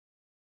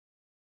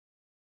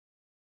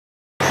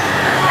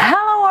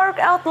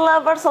workout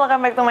lovers,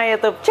 welcome back to my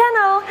YouTube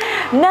channel.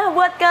 Nah,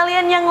 buat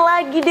kalian yang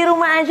lagi di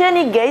rumah aja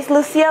nih guys,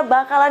 Lucia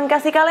bakalan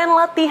kasih kalian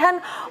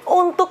latihan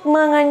untuk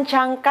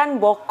mengencangkan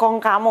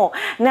bokong kamu.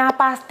 Nah,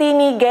 pasti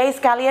nih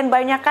guys, kalian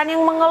banyak kan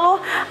yang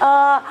mengeluh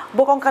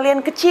bokong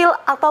kalian kecil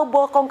atau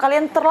bokong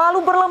kalian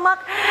terlalu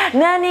berlemak.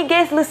 Nah nih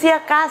guys, Lucia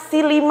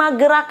kasih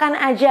 5 gerakan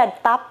aja,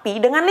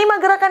 tapi dengan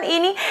 5 gerakan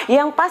ini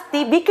yang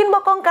pasti bikin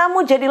bokong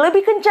kamu jadi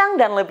lebih kencang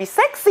dan lebih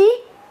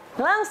seksi.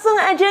 Langsung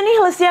aja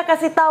nih Lucia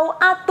kasih tahu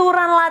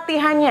aturan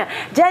latihannya.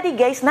 Jadi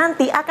guys,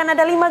 nanti akan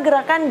ada 5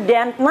 gerakan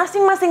dan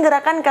masing-masing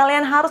gerakan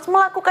kalian harus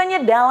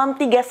melakukannya dalam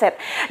 3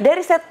 set. Dari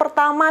set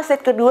pertama,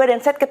 set kedua,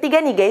 dan set ketiga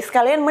nih guys,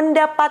 kalian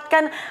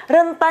mendapatkan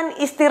rentan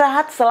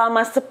istirahat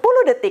selama 10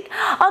 detik.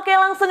 Oke,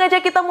 langsung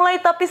aja kita mulai,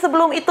 tapi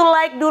sebelum itu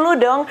like dulu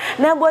dong.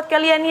 Nah, buat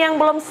kalian yang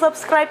belum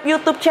subscribe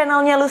YouTube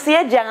channelnya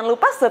Lucia, jangan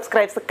lupa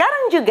subscribe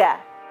sekarang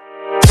juga.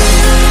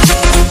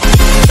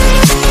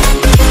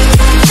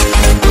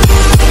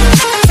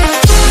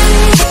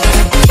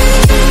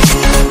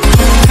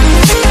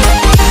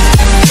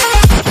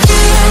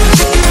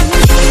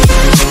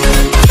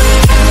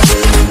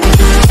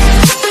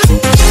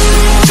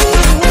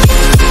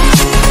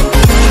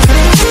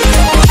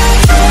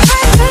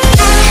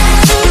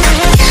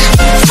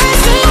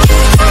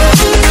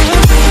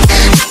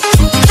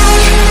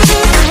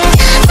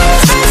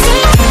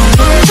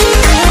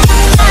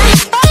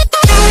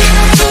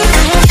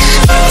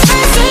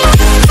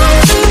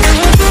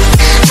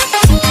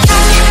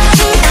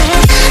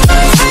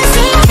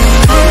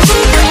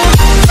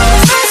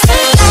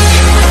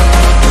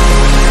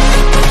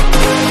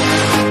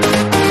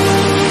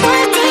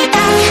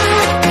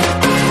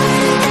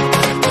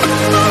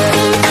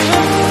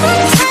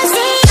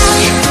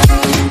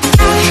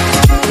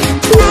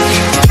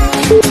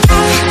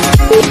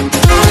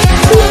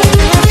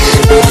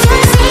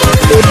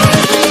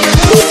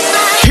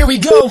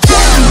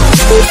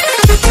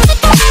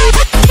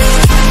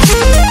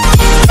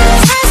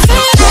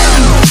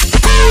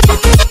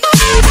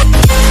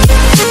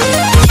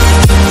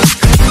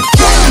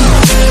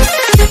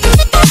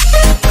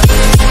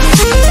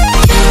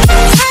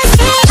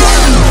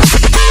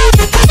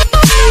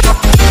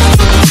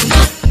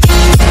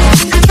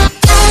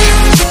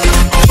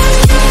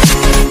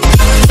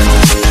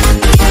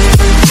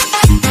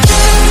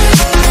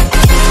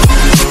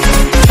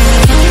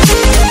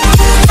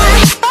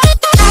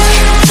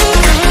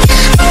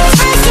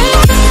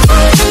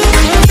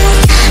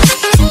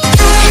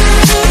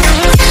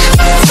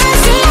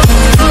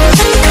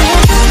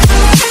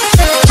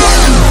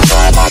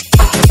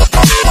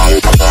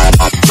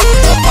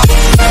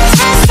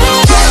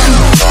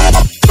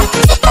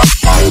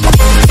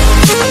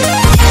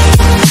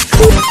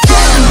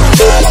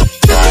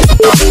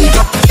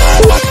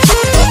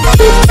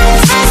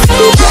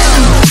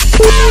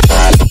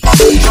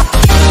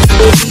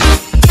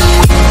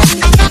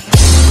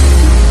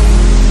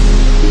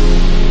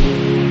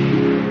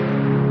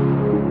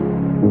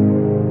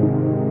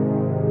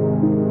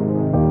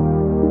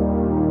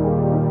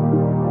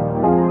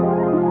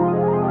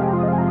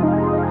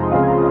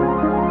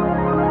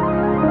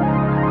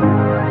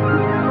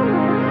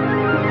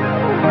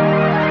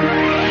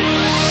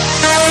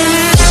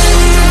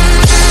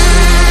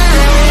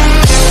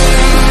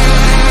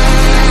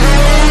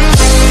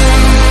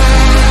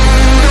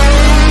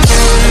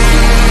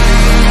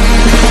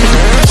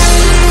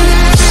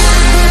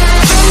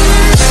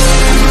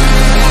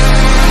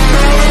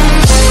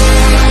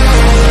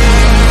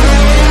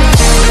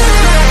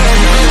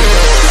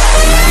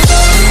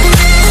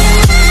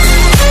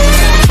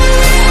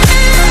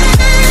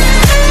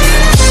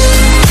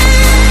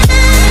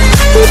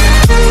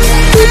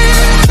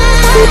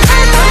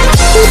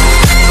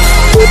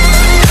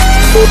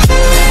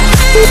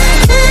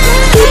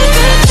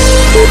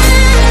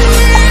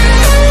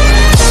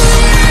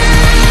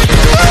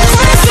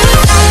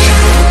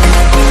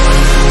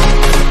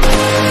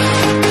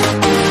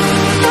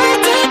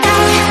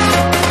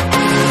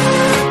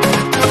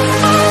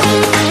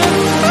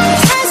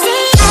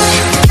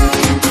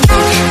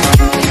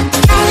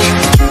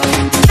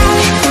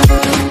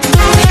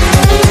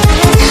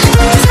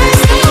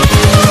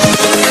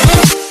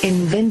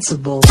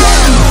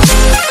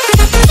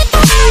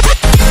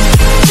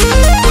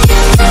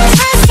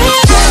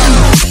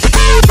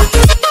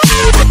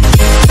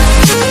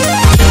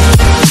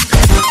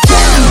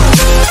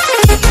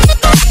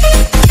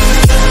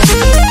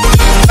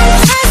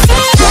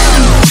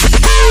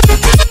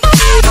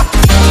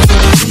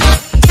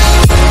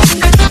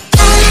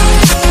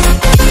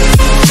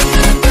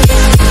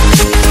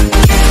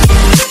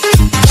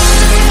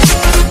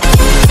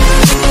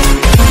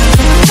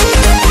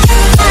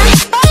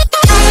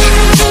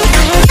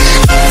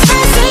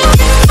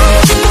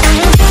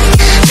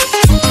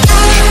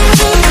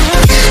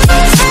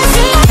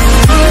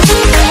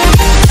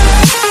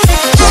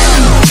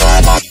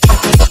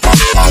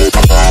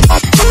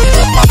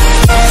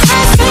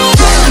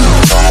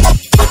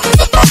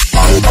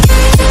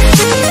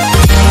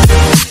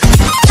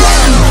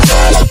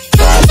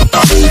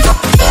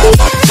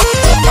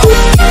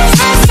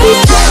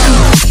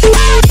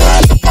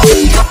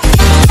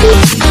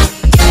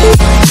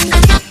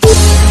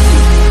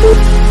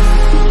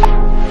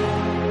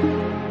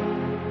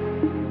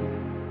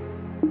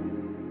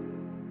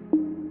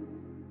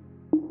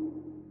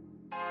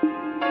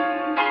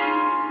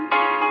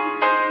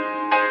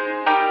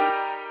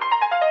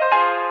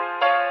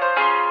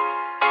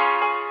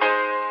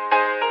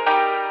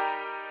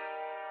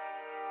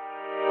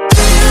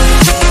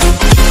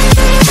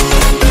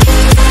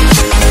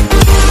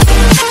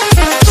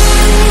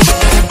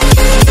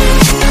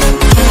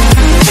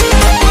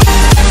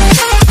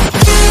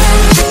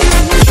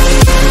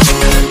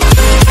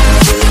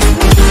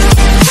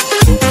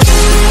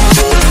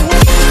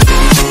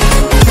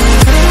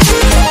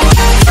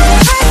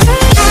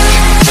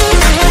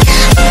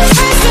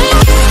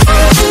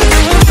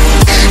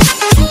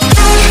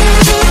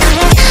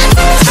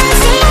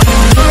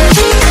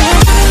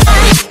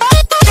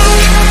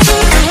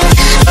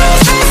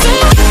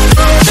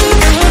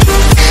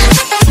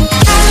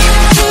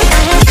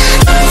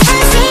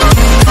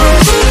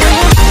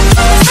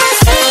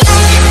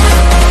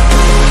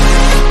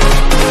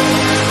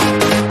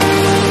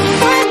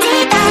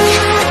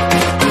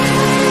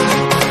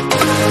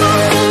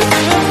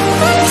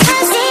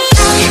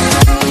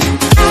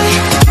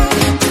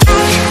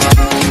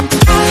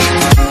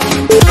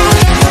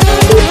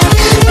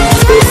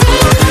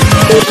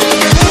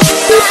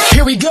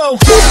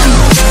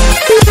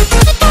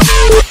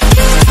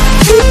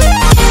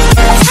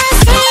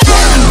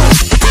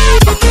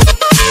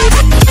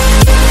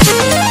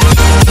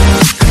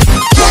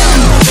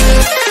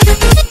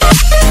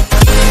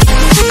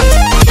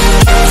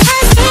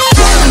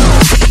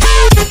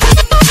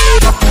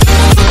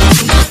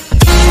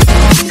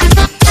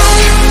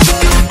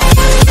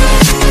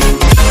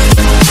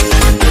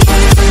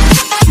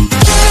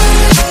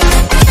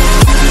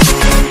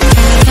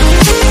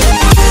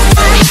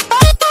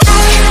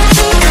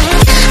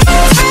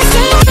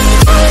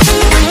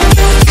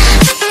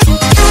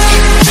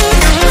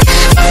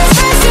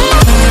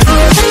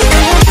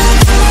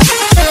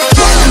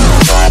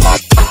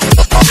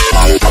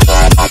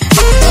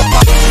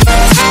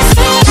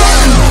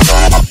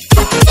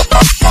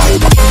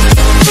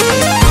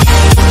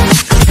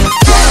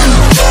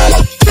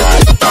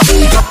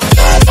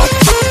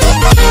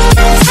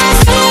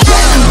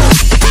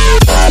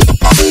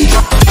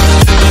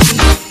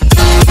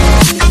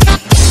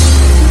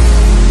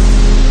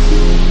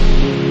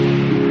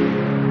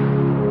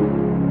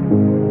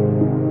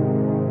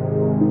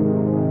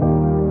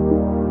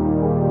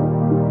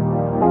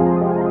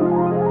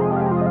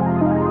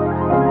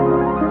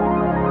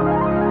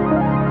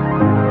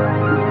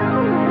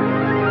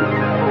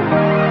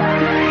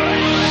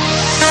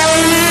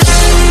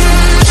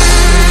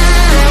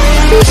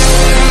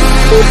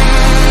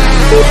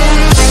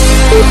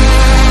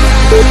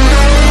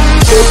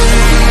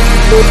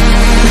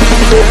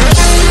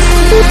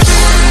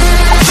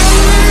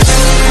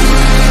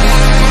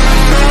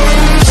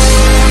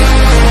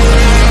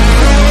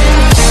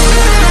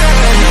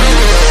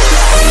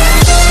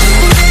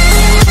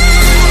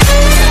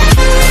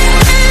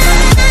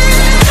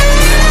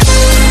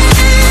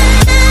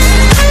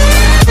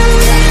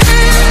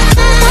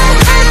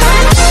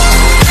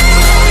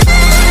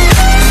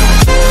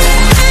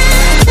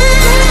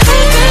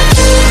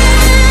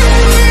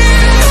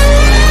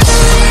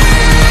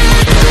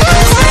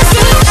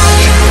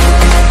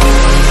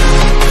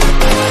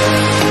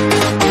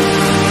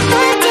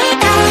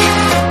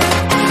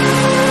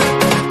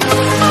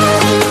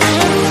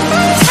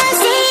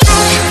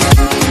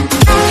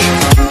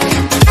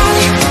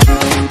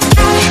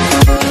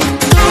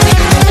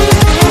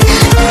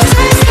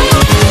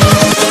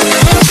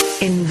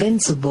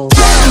 invincible.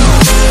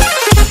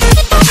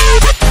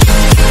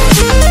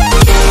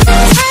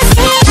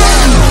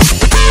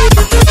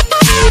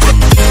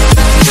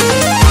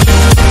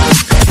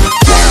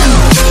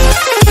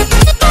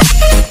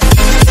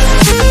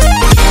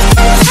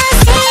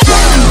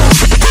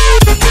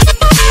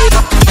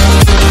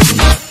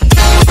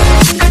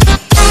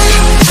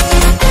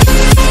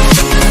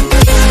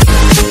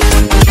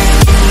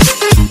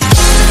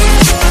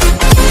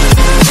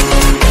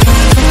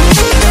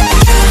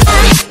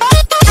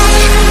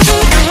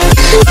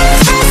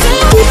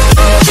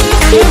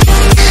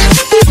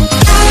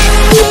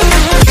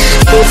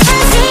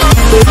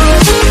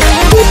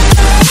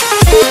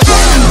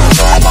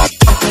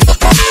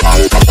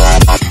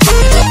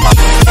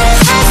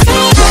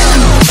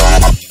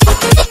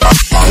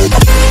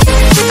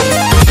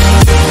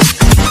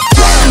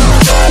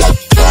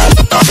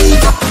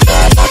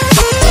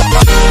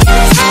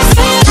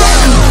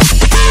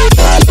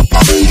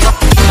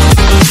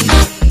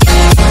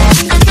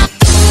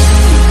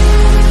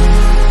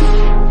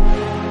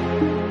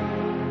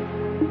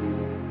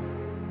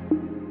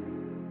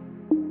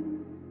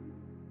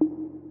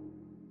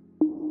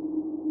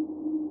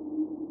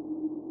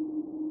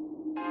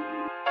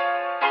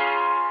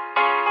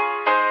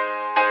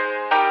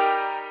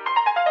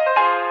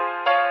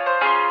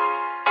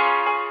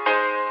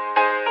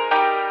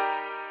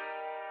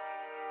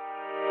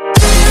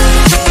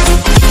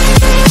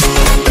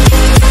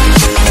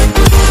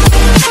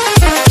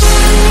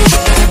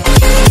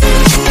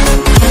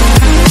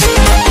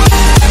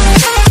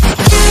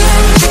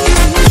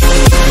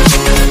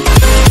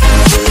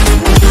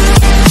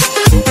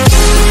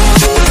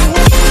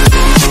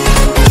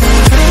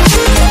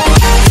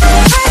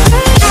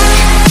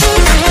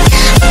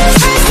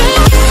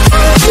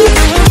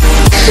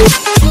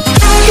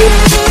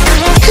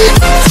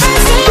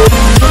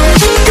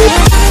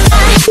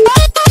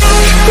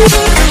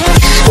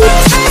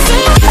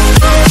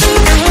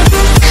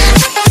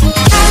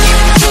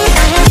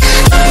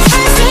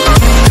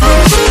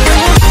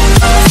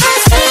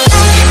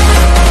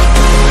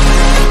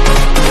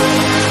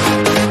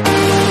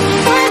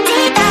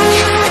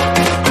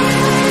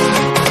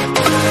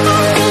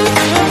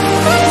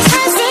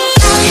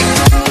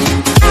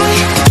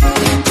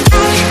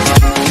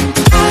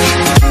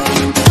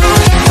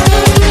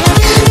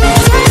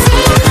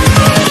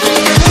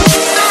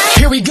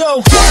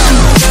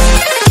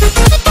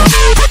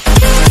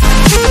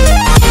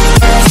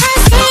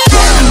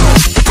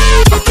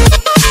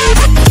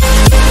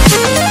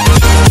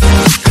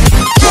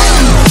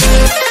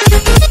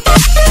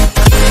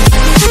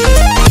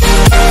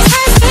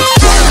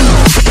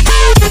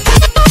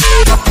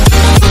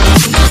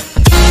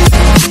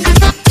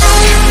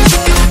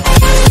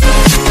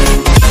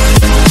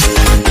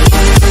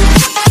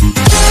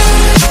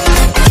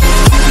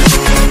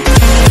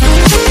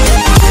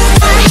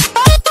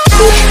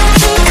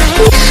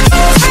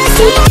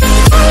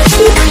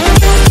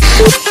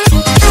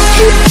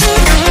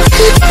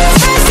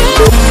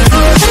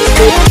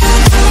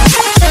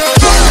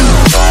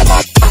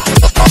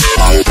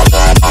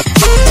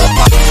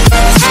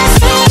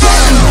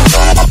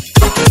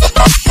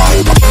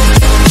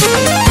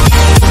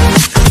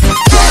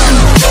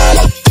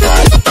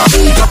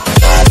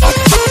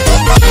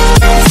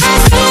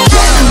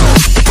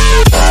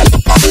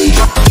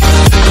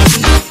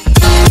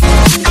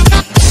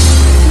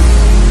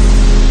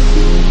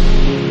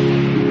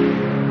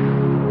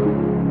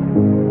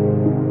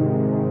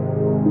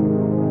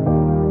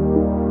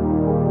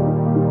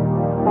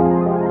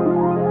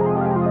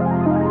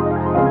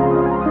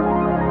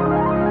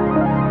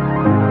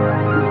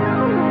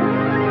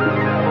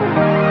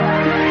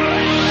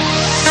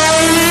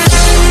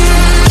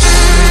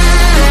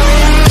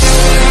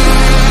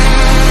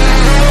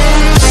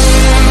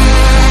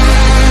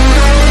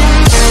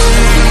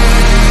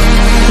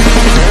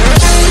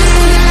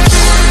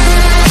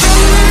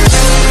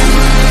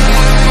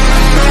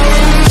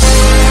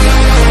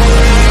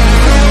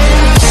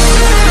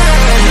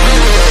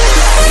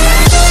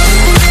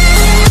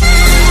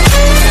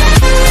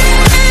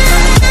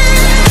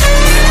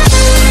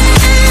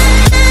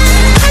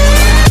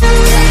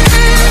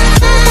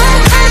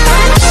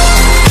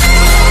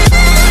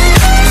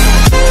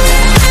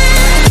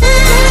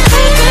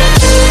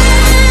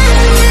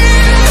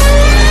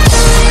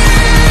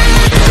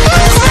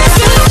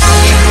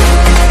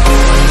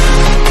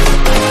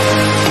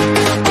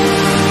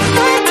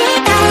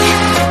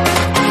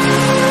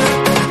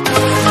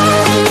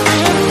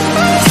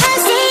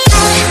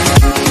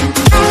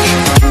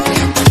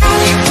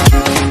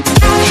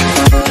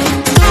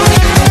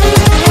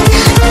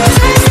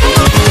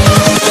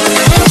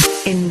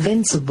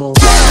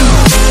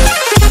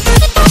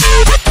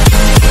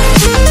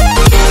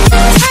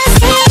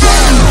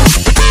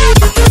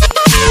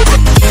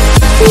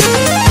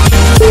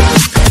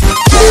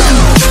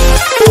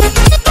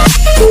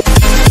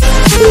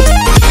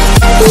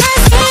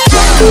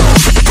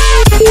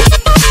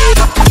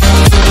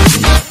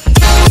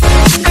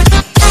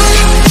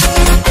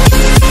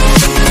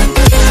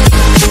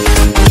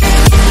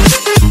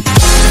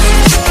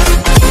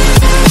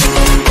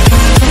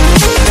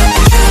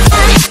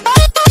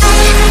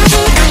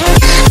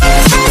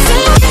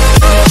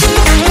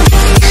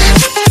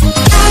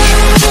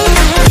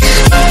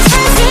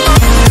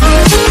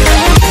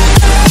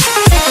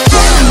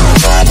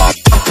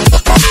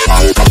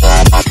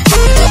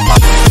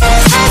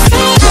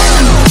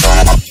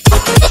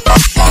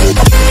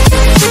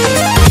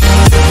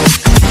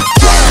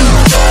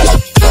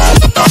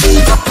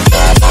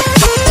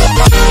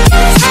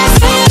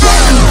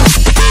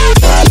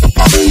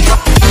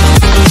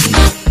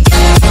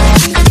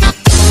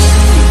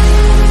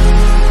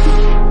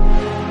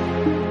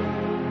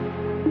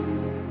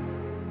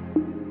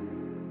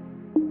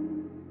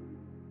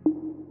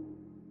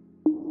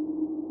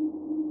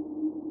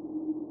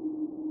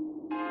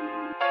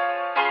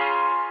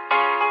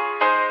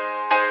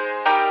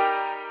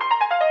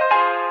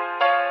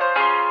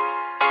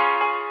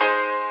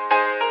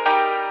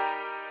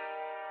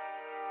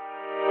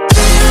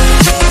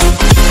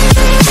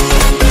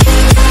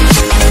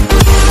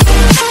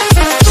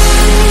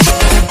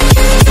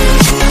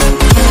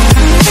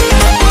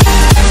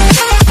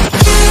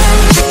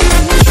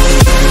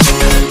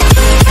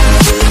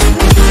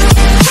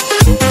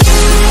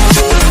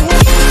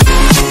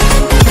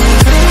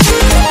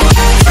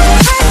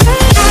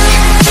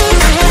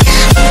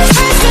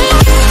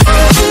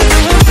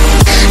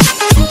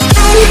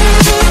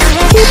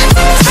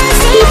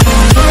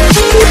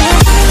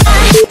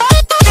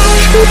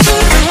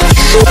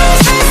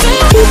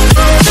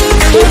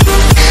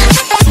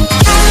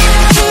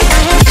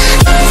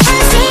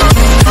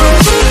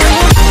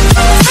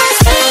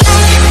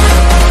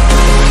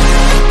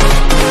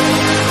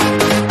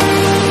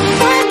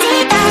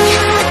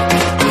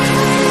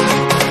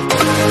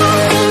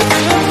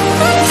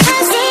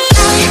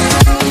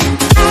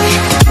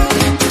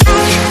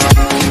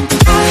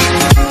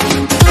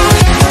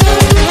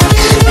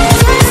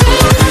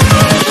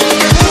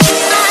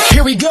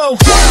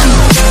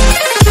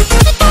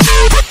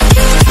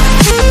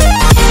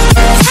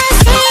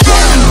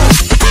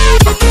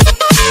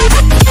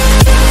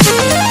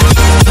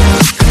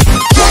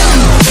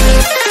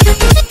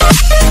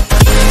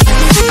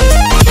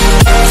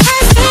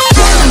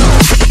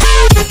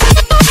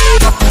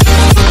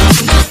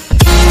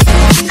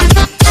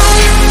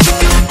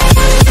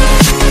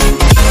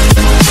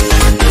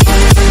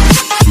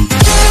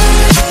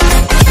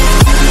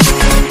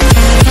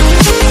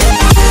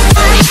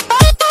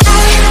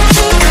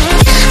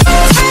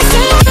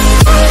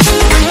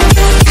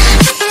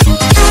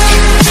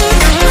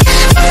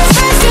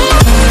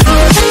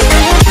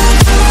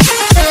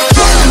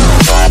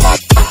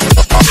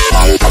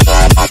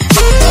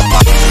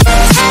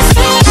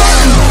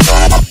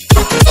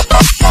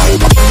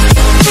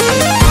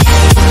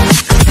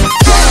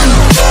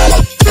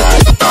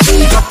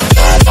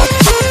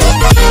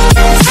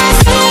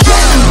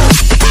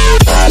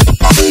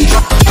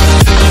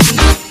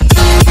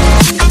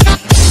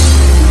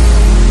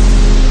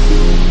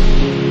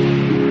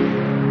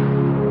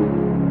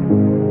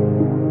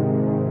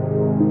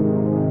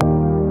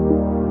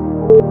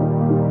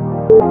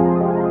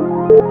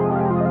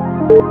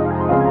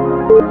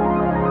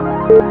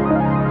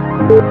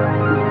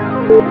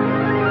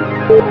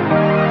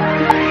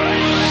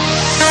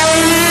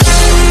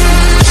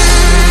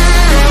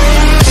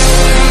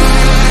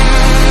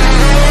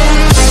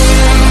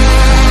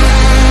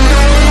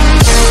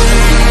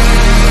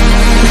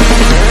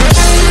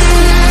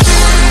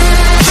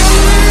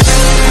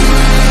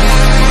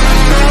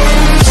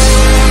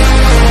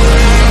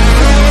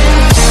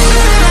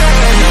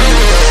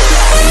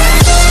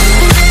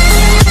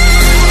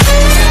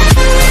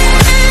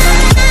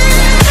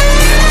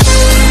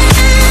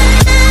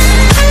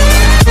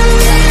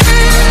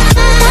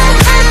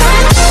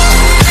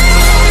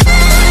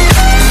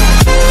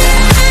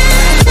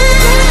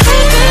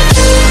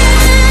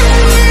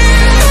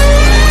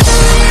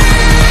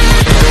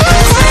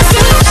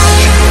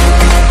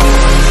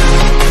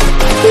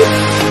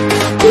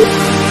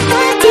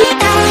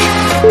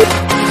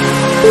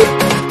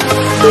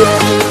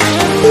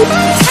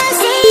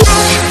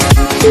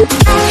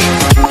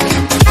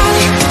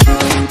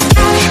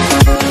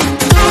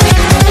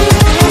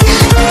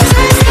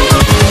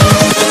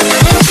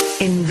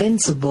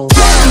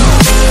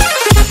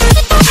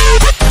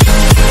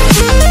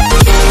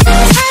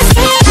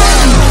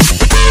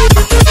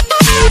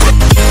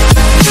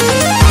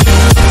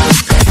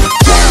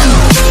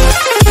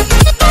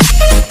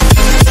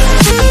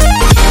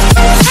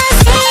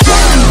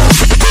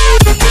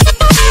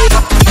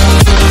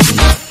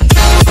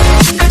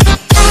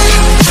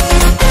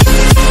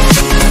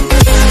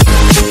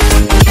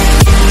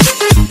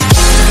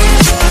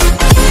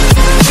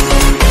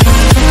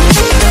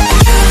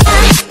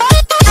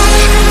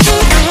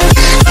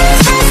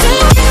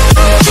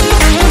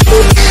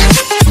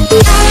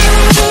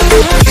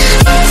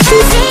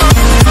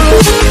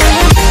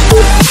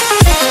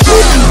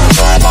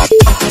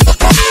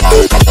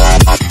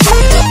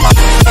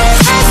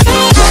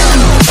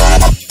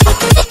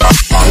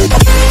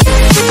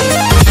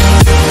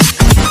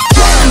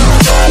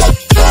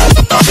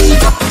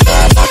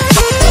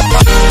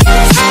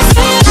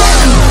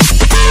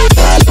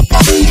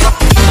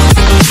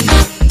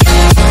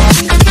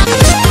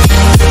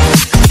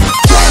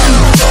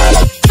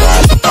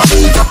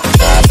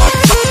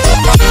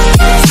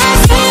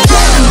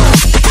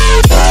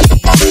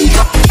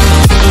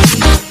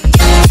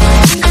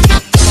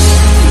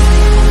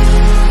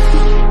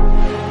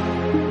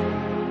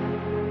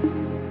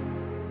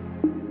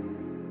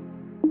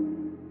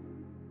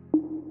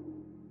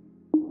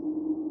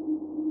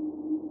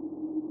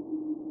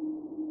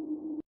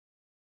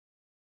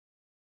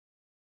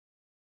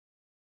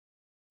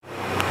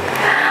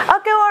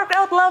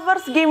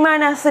 Gymers,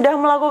 gimana? Sudah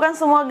melakukan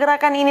semua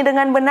gerakan ini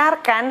dengan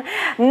benar kan?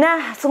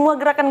 Nah, semua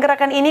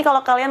gerakan-gerakan ini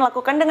kalau kalian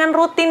lakukan dengan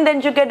rutin dan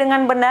juga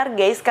dengan benar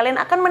guys, kalian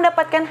akan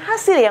mendapatkan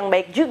hasil yang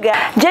baik juga.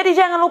 Jadi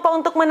jangan lupa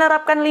untuk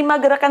menerapkan 5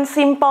 gerakan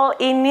simple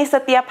ini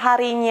setiap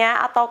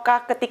harinya,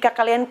 ataukah ketika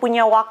kalian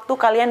punya waktu,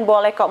 kalian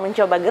boleh kok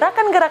mencoba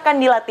gerakan-gerakan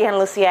di latihan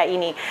Lucia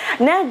ini.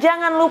 Nah,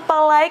 jangan lupa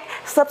like,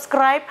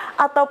 subscribe,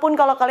 ataupun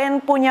kalau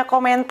kalian punya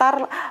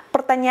komentar,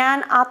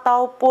 pertanyaan,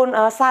 ataupun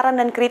saran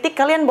dan kritik,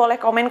 kalian boleh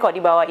komen kok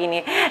di bawah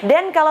ini.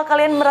 Dan kalau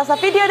kalian merasa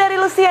video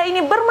dari Lucia ini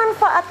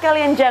bermanfaat,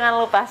 kalian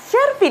jangan lupa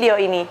share video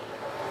ini.